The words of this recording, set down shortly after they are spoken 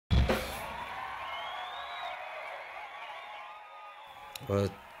Well,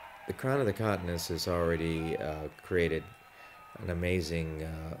 the Crown of the Continents has already created an amazing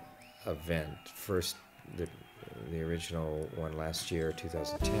event. First, the original one last year,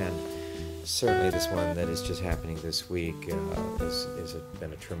 2010. Certainly this one that is just happening this week has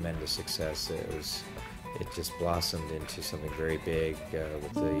been a tremendous success. It just blossomed into something very big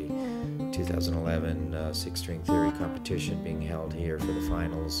with the 2011 six-string theory competition being held here for the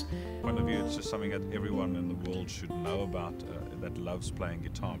finals. Point of view, it's just something that everyone in the world should know about that loves playing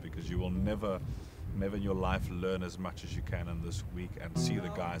guitar, because you will never in your life learn as much as you can in this week and see the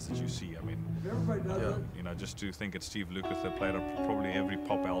guys that you see. I mean, you know, just to think it's Steve Lukather played on probably every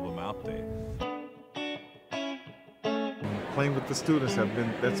pop album out there. Playing with the students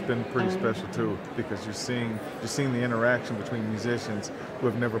that's been pretty special too, because you're seeing the interaction between musicians who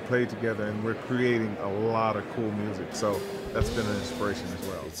have never played together, and we're creating a lot of cool music. So that's been an inspiration as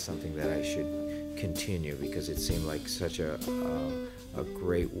well. It's something that I should continue because it seemed like such a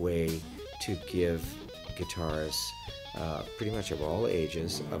great way to give guitarists pretty much of all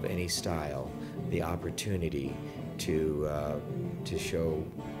ages, of any style, the opportunity to show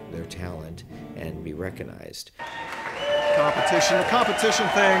their talent and be recognized. The competition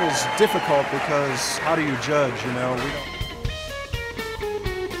thing is difficult because how do you judge, you know?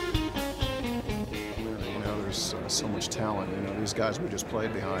 There's so much talent, you know. These guys we just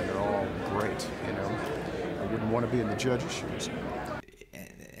played behind are all great, you know. I wouldn't want to be in the judges' shoes.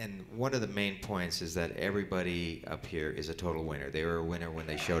 And one of the main points is that everybody up here is a total winner. They were a winner when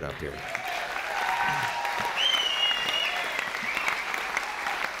they showed up here.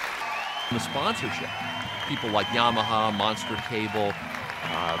 The sponsorship, people like Yamaha, Monster Cable,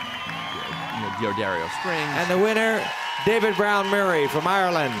 Diodario Strings. And the winner, David Brown Murray from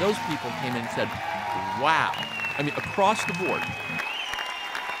Ireland. Those people came in and said, wow. I mean, across the board.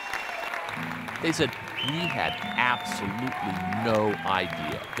 They said, we had absolutely no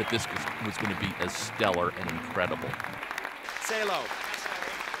idea that this was going to be as stellar and incredible. Say hello.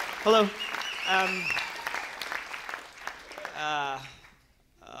 Hello. I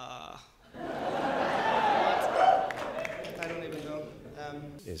don't even know.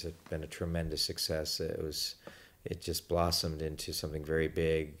 It's been a tremendous success. It just blossomed into something very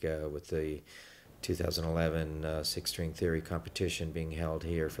big with the 2011 six-string theory competition being held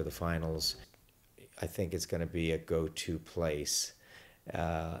here for the finals. I think it's going to be a go-to place,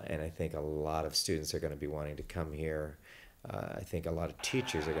 and I think a lot of students are going to be wanting to come here. I think a lot of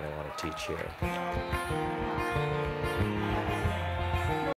teachers are going to want to teach here.